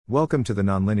Welcome to the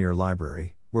Nonlinear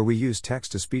Library, where we use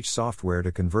text-to-speech software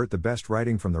to convert the best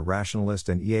writing from the rationalist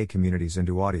and EA communities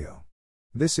into audio.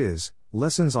 This is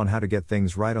Lessons on How to Get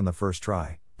Things Right on the First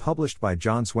Try, published by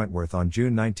John Wentworth on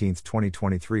June 19,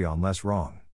 2023 on Less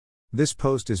Wrong. This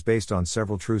post is based on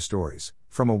several true stories,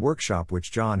 from a workshop which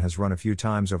John has run a few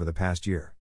times over the past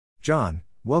year. John,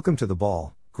 welcome to the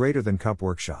ball, greater than cup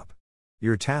workshop.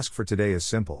 Your task for today is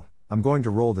simple. I'm going to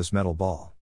roll this metal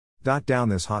ball. Down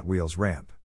this Hot Wheels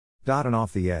ramp. And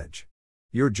off the edge.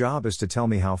 Your job is to tell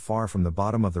me how far from the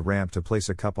bottom of the ramp to place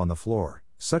a cup on the floor,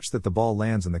 such that the ball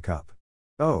lands in the cup.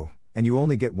 Oh, and you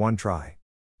only get one try.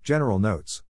 General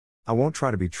notes. I won't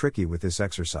try to be tricky with this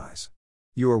exercise.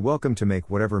 You are welcome to make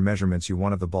whatever measurements you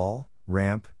want of the ball,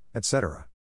 ramp, etc.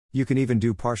 You can even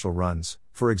do partial runs,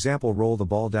 for example roll the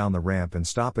ball down the ramp and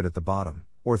stop it at the bottom,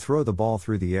 or throw the ball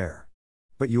through the air.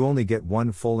 But you only get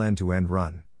one full end-to-end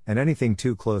run, and anything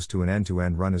too close to an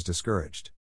end-to-end run is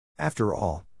discouraged. After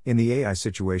all, in the AI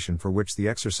situation for which the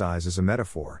exercise is a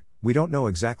metaphor, we don't know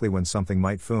exactly when something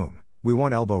might foom, we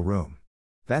want elbow room.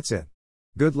 That's it.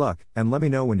 Good luck, and let me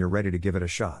know when you're ready to give it a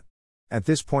shot. At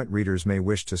this point readers may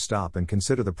wish to stop and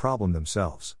consider the problem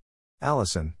themselves.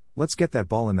 Allison, let's get that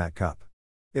ball in that cup.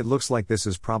 It looks like this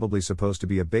is probably supposed to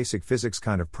be a basic physics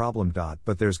kind of problem.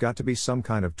 But there's got to be some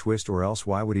kind of twist, or else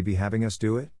why would he be having us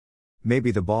do it?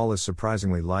 Maybe the ball is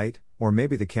surprisingly light, or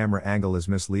maybe the camera angle is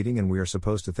misleading and we are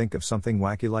supposed to think of something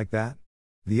wacky like that?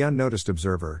 The unnoticed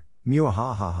observer,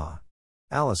 Muahahaha.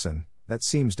 Allison, that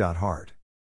seems hard.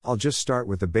 I'll just start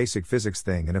with the basic physics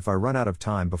thing, and if I run out of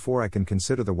time before I can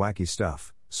consider the wacky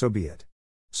stuff, so be it.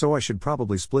 So I should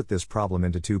probably split this problem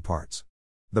into two parts.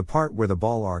 The part where the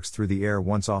ball arcs through the air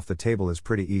once off the table is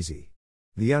pretty easy.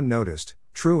 The unnoticed,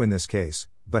 true in this case,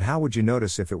 but how would you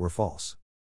notice if it were false?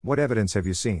 What evidence have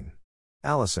you seen?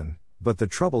 Allison, but the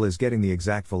trouble is getting the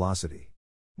exact velocity.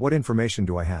 What information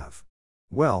do I have?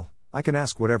 Well, I can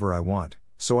ask whatever I want,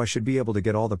 so I should be able to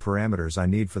get all the parameters I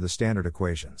need for the standard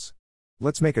equations.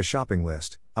 Let's make a shopping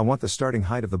list. I want the starting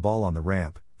height of the ball on the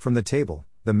ramp, from the table,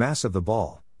 the mass of the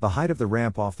ball, the height of the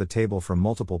ramp off the table from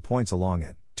multiple points along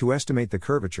it, to estimate the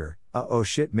curvature. Oh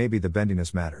shit, maybe the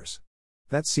bendiness matters.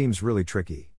 That seems really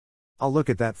tricky. I'll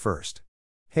look at that first.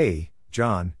 Hey,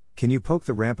 John, can you poke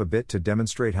the ramp a bit to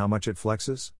demonstrate how much it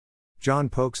flexes? John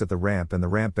pokes at the ramp and the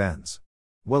ramp bends.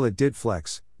 Well, it did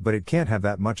flex, but it can't have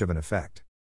that much of an effect.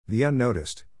 The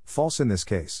unnoticed, false in this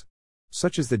case.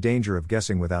 Such is the danger of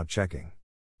guessing without checking.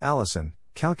 Allison,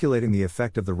 calculating the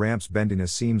effect of the ramp's bendiness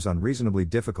seems unreasonably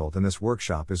difficult, and this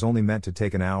workshop is only meant to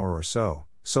take an hour or so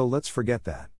let's forget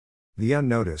that. The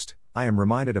unnoticed, I am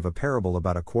reminded of a parable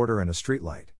about a quarter and a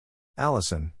streetlight.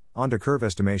 Allison, on to curve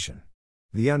estimation.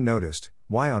 The unnoticed,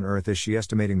 why on earth is she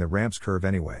estimating the ramp's curve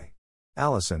anyway?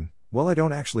 Allison, well, I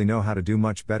don't actually know how to do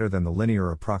much better than the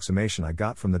linear approximation I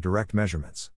got from the direct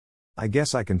measurements. I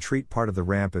guess I can treat part of the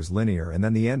ramp as linear and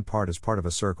then the end part as part of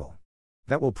a circle.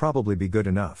 That will probably be good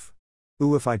enough.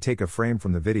 Ooh, if I take a frame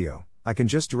from the video, I can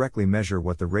just directly measure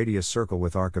what the radius circle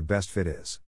with arc of best fit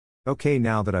is. Okay,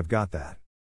 now that I've got that.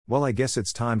 Well, I guess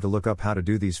it's time to look up how to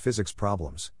do these physics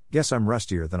problems. Guess I'm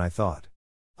rustier than I thought.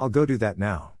 I'll go do that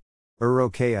now.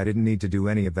 Okay, I didn't need to do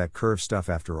any of that curve stuff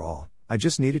after all. I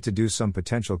just needed to do some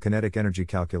potential kinetic energy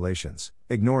calculations,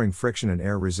 ignoring friction and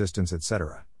air resistance,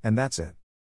 etc. And that's it.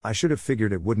 I should have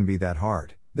figured it wouldn't be that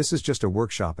hard. This is just a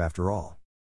workshop after all.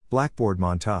 Blackboard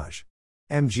montage.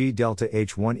 mg delta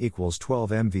h1 equals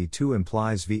 12 mv2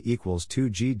 implies v equals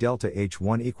 2g delta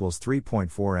h1 equals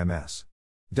 3.4 ms.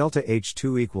 Delta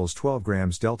h2 equals 12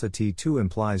 grams delta t2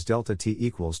 implies delta t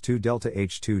equals 2 delta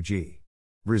h2g.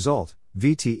 Result,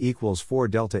 Vt equals 4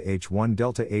 delta h1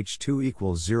 delta h2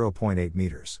 equals 0.8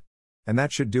 meters. And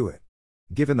that should do it.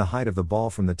 Given the height of the ball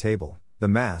from the table, the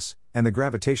mass, and the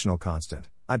gravitational constant,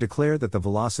 I declare that the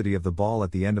velocity of the ball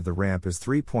at the end of the ramp is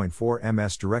 3.4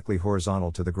 ms directly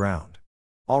horizontal to the ground.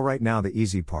 Alright, now the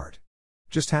easy part.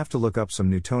 Just have to look up some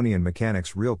Newtonian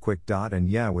mechanics real quick. And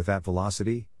yeah, with that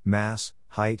velocity, mass,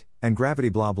 height, and gravity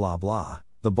blah blah blah,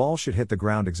 the ball should hit the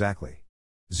ground exactly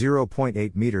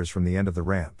 0.8 meters from the end of the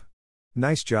ramp.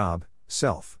 Nice job,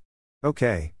 self.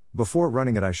 Okay, before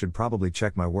running it I should probably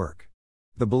check my work.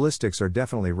 The ballistics are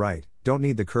definitely right, don't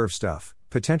need the curve stuff,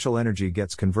 potential energy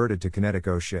gets converted to kinetic.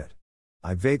 Oh shit.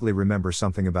 I vaguely remember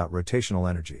something about rotational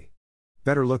energy.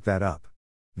 Better look that up.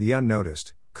 The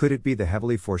unnoticed, could it be the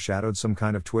heavily foreshadowed some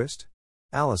kind of twist?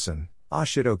 Allison, ah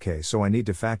shit, okay, so I need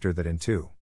to factor that in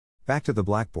too. Back to the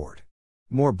blackboard.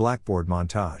 More blackboard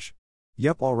montage.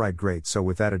 Yup, alright, great, so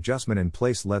with that adjustment in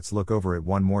place let's look over it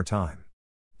one more time.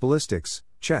 Ballistics,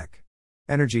 check.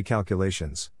 Energy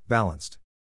calculations, balanced.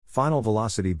 Final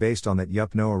velocity based on that,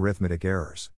 yup, no arithmetic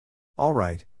errors.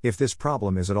 Alright, If this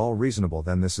problem is at all reasonable,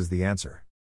 then this is the answer.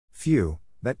 Phew,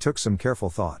 that took some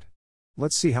careful thought.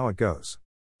 Let's see how it goes.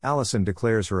 Allison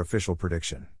declares her official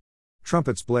prediction.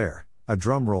 Trumpets blare, a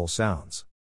drum roll sounds.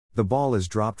 The ball is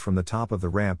dropped from the top of the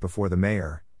ramp before the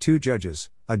mayor, 2 judges,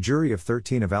 a jury of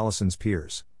 13 of Allison's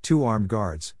peers, 2 armed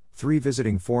guards, 3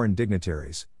 visiting foreign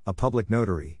dignitaries, a public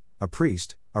notary, a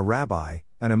priest, a rabbi,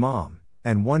 an imam,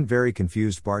 and 1 very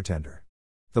confused bartender.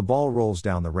 The ball rolls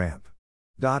down the ramp.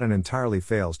 And entirely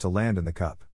fails to land in the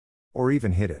cup. Or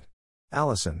even hit it.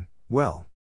 Allison, well.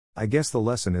 I guess the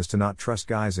lesson is to not trust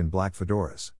guys in black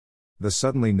fedoras. The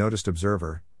suddenly noticed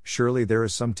observer, surely there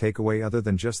is some takeaway other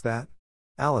than just that?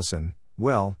 Allison,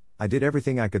 well, I did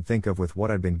everything I could think of with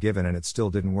what I'd been given and it still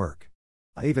didn't work.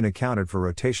 I even accounted for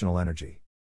rotational energy.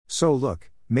 So look,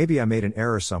 maybe I made an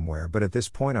error somewhere, but at this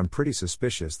point I'm pretty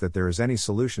suspicious that there is any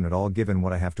solution at all given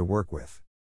what I have to work with.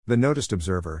 The noticed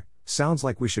observer, sounds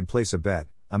like we should place a bet,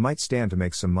 I might stand to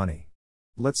make some money.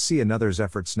 Let's see. Another's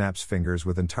effort snaps fingers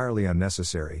with entirely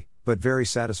unnecessary, but very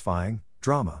satisfying,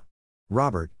 drama.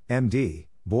 Robert, MD,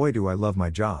 boy do I love my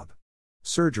job.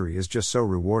 Surgery is just so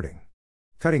rewarding.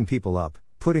 Cutting people up,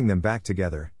 putting them back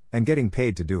together, and getting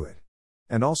paid to do it.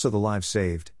 And also the lives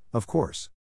saved, of course.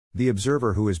 The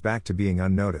observer who is back to being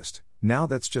unnoticed, now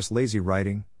that's just lazy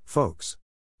writing, folks.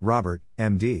 Robert,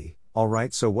 MD,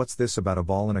 alright, so what's this about a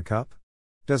ball in a cup?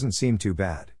 Doesn't seem too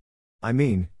bad. I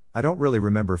mean, I don't really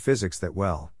remember physics that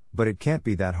well, but it can't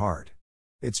be that hard.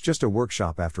 It's just a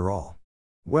workshop after all.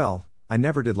 Well, I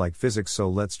never did like physics, so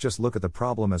let's just look at the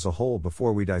problem as a whole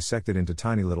before we dissect it into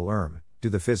tiny little do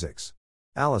the physics.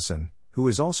 Allison, who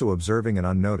is also observing and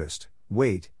unnoticed,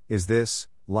 wait, is this,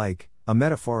 like, a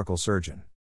metaphorical surgeon?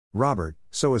 Robert,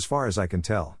 so as far as I can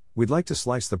tell, we'd like to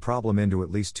slice the problem into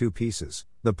at least 2 pieces,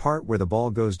 the part where the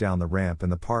ball goes down the ramp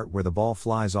and the part where the ball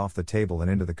flies off the table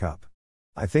and into the cup.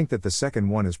 I think that the second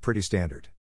one is pretty standard.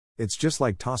 It's just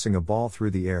like tossing a ball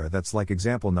through the air. That's like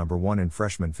example number 1 in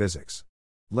freshman physics.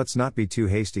 Let's not be too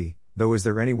hasty, though. Is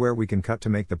there anywhere we can cut to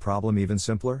make the problem even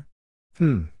simpler?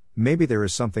 Maybe there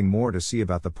is something more to see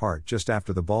about the part just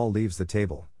after the ball leaves the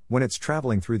table, when it's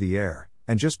traveling through the air,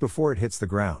 and just before it hits the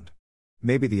ground.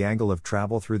 Maybe the angle of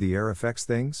travel through the air affects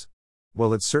things?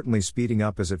 Well, it's certainly speeding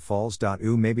up as it falls.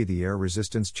 Maybe the air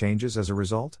resistance changes as a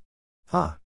result?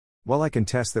 Well, I can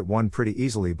test that one pretty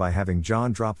easily by having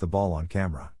John drop the ball on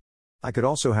camera. I could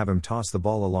also have him toss the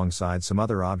ball alongside some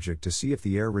other object to see if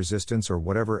the air resistance or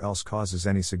whatever else causes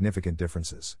any significant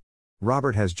differences.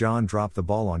 Robert has John drop the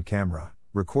ball on camera,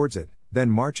 records it, then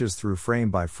marches through frame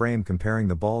by frame comparing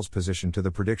the ball's position to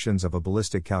the predictions of a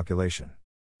ballistic calculation.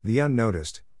 The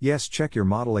unnoticed, yes, check your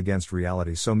model against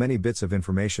reality. So many bits of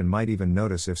information might even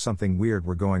notice if something weird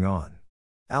were going on.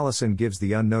 Allison gives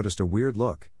the unnoticed a weird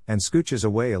look, and scooches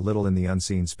away a little in the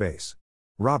unseen space.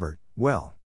 Robert,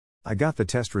 well. I got the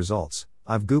test results,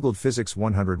 I've googled physics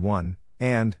 101,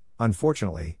 and,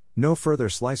 unfortunately, no further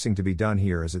slicing to be done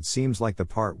here, as it seems like the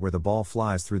part where the ball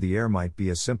flies through the air might be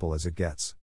as simple as it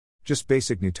gets. Just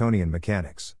basic Newtonian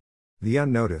mechanics. The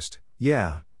unnoticed,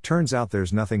 yeah, turns out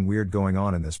there's nothing weird going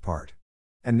on in this part.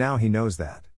 And now he knows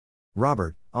that.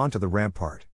 Robert, on to the ramp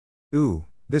part. Ooh,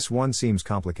 this one seems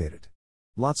complicated.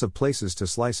 Lots of places to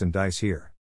slice and dice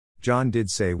here. John did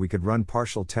say we could run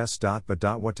partial tests. But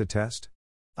what to test?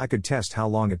 I could test how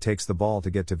long it takes the ball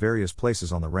to get to various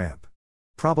places on the ramp.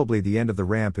 Probably the end of the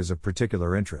ramp is of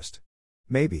particular interest.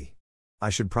 Maybe.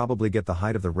 I should probably get the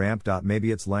height of the ramp.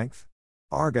 Maybe its length?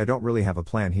 Arg, I don't really have a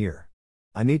plan here.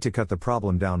 I need to cut the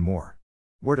problem down more.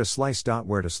 Where to slice?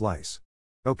 Where to slice?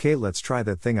 Okay, let's try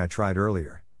that thing I tried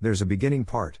earlier. There's a beginning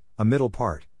part, a middle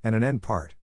part, and an end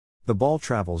part. The ball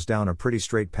travels down a pretty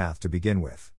straight path to begin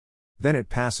with. Then it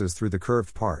passes through the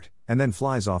curved part, and then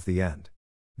flies off the end.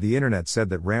 The internet said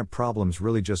that ramp problems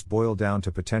really just boil down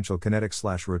to potential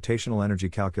kinetic/rotational energy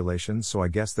calculations, so I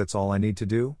guess that's all I need to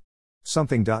do?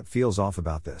 Something feels off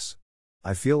about this.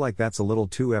 I feel like that's a little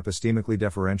too epistemically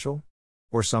deferential?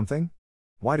 Or something?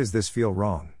 Why does this feel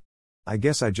wrong? I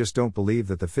guess I just don't believe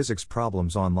that the physics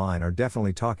problems online are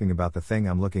definitely talking about the thing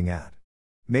I'm looking at.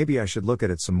 Maybe I should look at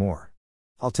it some more.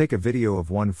 I'll take a video of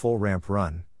one full ramp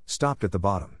run, stopped at the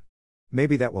bottom.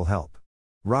 Maybe that will help.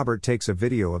 Robert takes a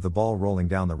video of the ball rolling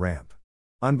down the ramp.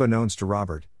 Unbeknownst to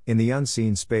Robert, in the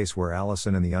unseen space where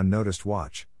Allison and the unnoticed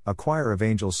watch, a choir of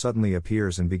angels suddenly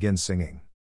appears and begins singing.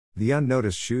 The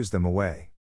unnoticed shoos them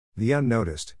away. The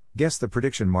unnoticed, guess the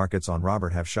prediction markets on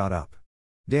Robert have shot up.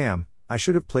 Damn, I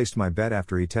should have placed my bet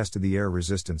after he tested the air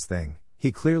resistance thing.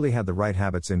 He clearly had the right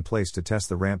habits in place to test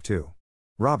the ramp too.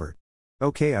 Robert.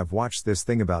 Okay, I've watched this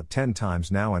thing about 10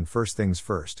 times now, and first things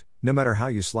first, no matter how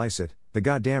you slice it, the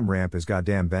goddamn ramp is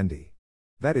goddamn bendy.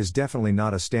 That is definitely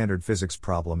not a standard physics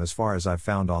problem as far as I've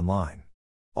found online.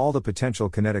 All the potential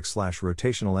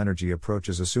kinetic/rotational energy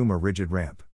approaches assume a rigid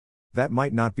ramp. That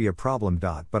might not be a problem.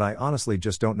 But I honestly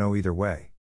just don't know either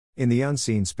way. In the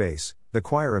unseen space, the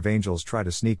choir of angels try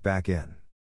to sneak back in.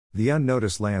 The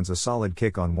unnoticed lands a solid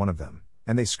kick on one of them,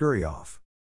 and they scurry off.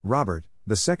 Robert,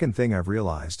 the second thing I've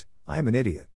realized, I am an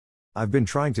idiot. I've been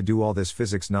trying to do all this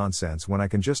physics nonsense when I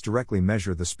can just directly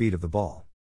measure the speed of the ball.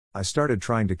 I started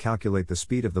trying to calculate the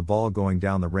speed of the ball going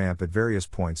down the ramp at various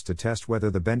points to test whether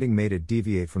the bending made it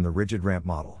deviate from the rigid ramp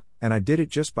model, and I did it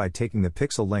just by taking the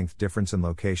pixel length difference in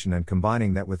location and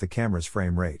combining that with the camera's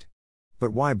frame rate.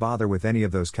 But why bother with any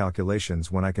of those calculations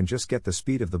when I can just get the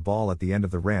speed of the ball at the end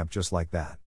of the ramp just like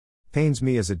that? Pains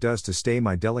me as it does to stay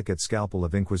my delicate scalpel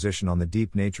of inquisition on the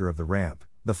deep nature of the ramp.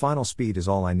 The final speed is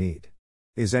all I need.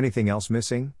 Is anything else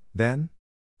missing, then?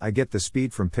 I get the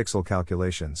speed from pixel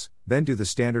calculations, then do the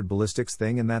standard ballistics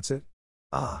thing and that's it?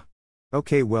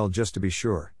 Okay, well, just to be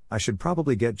sure, I should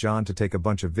probably get John to take a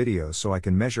bunch of videos so I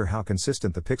can measure how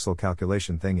consistent the pixel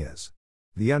calculation thing is.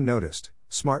 The unnoticed,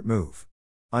 smart move.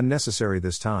 Unnecessary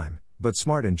this time, but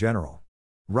smart in general.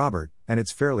 Robert, and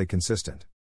it's fairly consistent.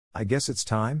 I guess it's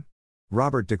time?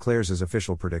 Robert declares his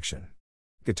official prediction.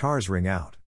 Guitars ring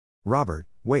out. Robert,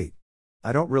 wait.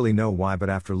 I don't really know why,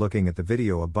 but after looking at the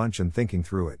video a bunch and thinking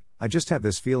through it, I just have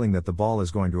this feeling that the ball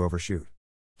is going to overshoot.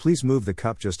 Please move the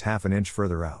cup just half an inch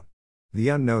further out. The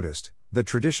unnoticed, the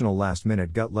traditional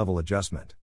last-minute gut-level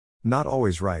adjustment. Not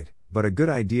always right, but a good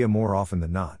idea more often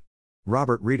than not.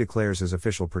 Robert redeclares his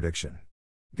official prediction.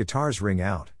 Guitars ring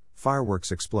out,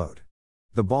 fireworks explode.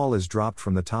 The ball is dropped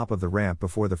from the top of the ramp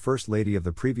before the First Lady of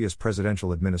the previous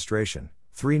presidential administration,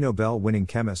 3 Nobel-winning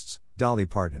chemists, Dolly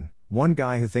Parton, one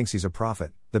guy who thinks he's a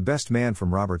prophet, the best man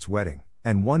from Robert's wedding,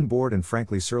 and one bored and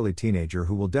frankly surly teenager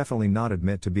who will definitely not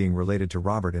admit to being related to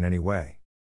Robert in any way.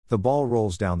 The ball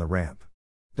rolls down the ramp.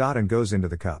 And goes into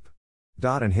the cup.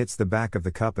 And hits the back of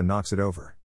the cup and knocks it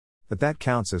over. But that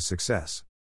counts as success.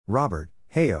 Robert,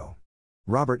 hey-oh.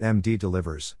 Robert MD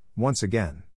delivers, once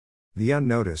again. The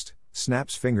unnoticed,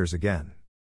 snaps fingers again.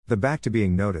 The back to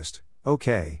being noticed,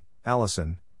 okay,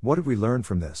 Allison, what did we learn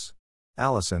from this?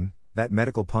 Allison, that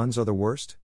medical puns are the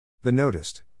worst? The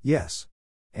noticed, yes.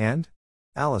 And?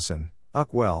 Allison,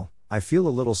 well, I feel a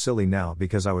little silly now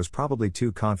because I was probably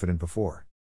too confident before.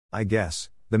 I guess,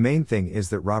 the main thing is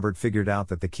that Robert figured out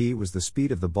that the key was the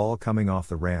speed of the ball coming off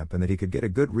the ramp and that he could get a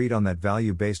good read on that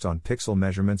value based on pixel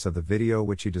measurements of the video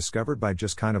which he discovered by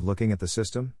just kind of looking at the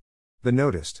system. The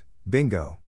noticed,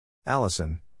 bingo.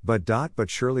 Allison, but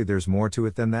surely there's more to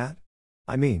it than that?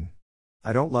 I mean,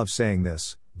 I don't love saying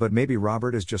this, but maybe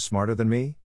Robert is just smarter than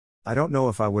me? I don't know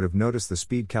if I would have noticed the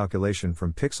speed calculation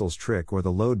from Pixel's trick or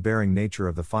the load-bearing nature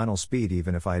of the final speed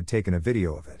even if I had taken a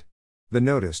video of it. The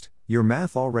noticed, your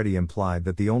math already implied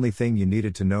that the only thing you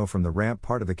needed to know from the ramp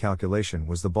part of the calculation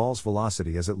was the ball's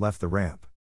velocity as it left the ramp.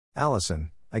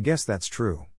 Allison, I guess that's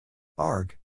true.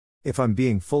 Arg. If I'm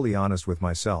being fully honest with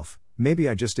myself, maybe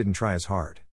I just didn't try as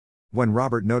hard. When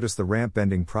Robert noticed the ramp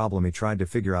bending problem, he tried to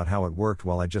figure out how it worked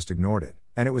while I just ignored it,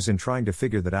 and it was in trying to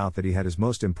figure that out that he had his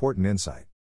most important insight.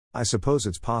 I suppose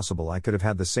it's possible I could have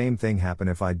had the same thing happen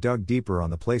if I dug deeper on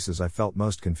the places I felt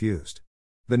most confused.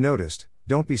 The noticed,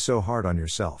 don't be so hard on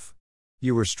yourself.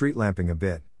 You were street lamping a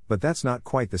bit, but that's not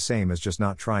quite the same as just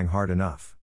not trying hard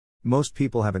enough. Most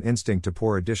people have an instinct to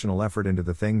pour additional effort into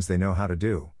the things they know how to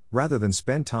do, rather than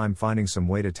spend time finding some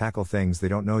way to tackle things they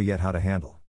don't know yet how to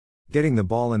handle. Getting the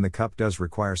ball in the cup does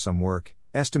require some work.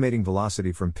 Estimating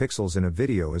velocity from pixels in a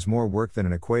video is more work than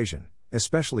an equation,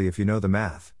 especially if you know the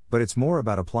math, but it's more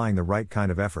about applying the right kind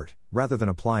of effort, rather than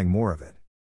applying more of it.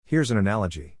 Here's an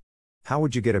analogy. How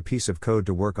would you get a piece of code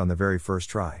to work on the very first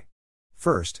try?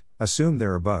 First, assume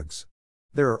there are bugs.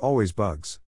 There are always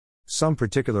bugs. Some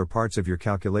particular parts of your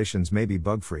calculations may be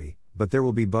bug-free, but there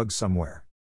will be bugs somewhere.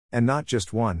 And not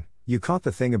just one. You caught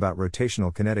the thing about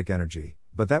rotational kinetic energy,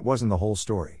 but that wasn't the whole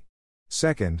story.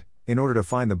 Second, in order to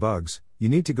find the bugs, you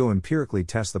need to go empirically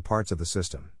test the parts of the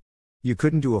system. You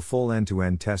couldn't do a full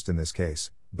end-to-end test in this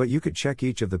case, but you could check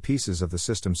each of the pieces of the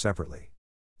system separately.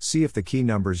 See if the key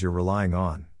numbers you're relying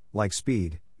on, like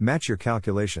speed, match your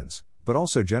calculations, but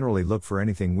also generally look for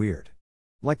anything weird.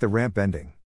 Like the ramp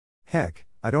bending. Heck,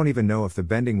 I don't even know if the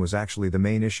bending was actually the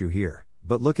main issue here,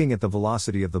 but looking at the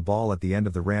velocity of the ball at the end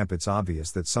of the ramp, it's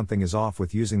obvious that something is off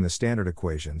with using the standard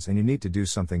equations and you need to do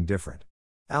something different.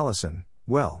 Allison,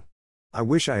 well, I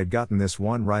wish I had gotten this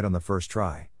one right on the first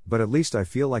try, but at least I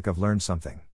feel like I've learned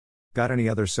something. Got any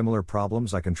other similar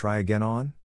problems I can try again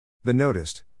on? The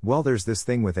noticed, well, there's this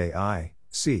thing with AI,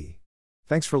 see.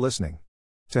 Thanks for listening.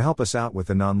 To help us out with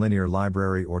the Nonlinear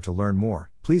Library or to learn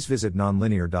more, please visit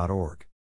nonlinear.org.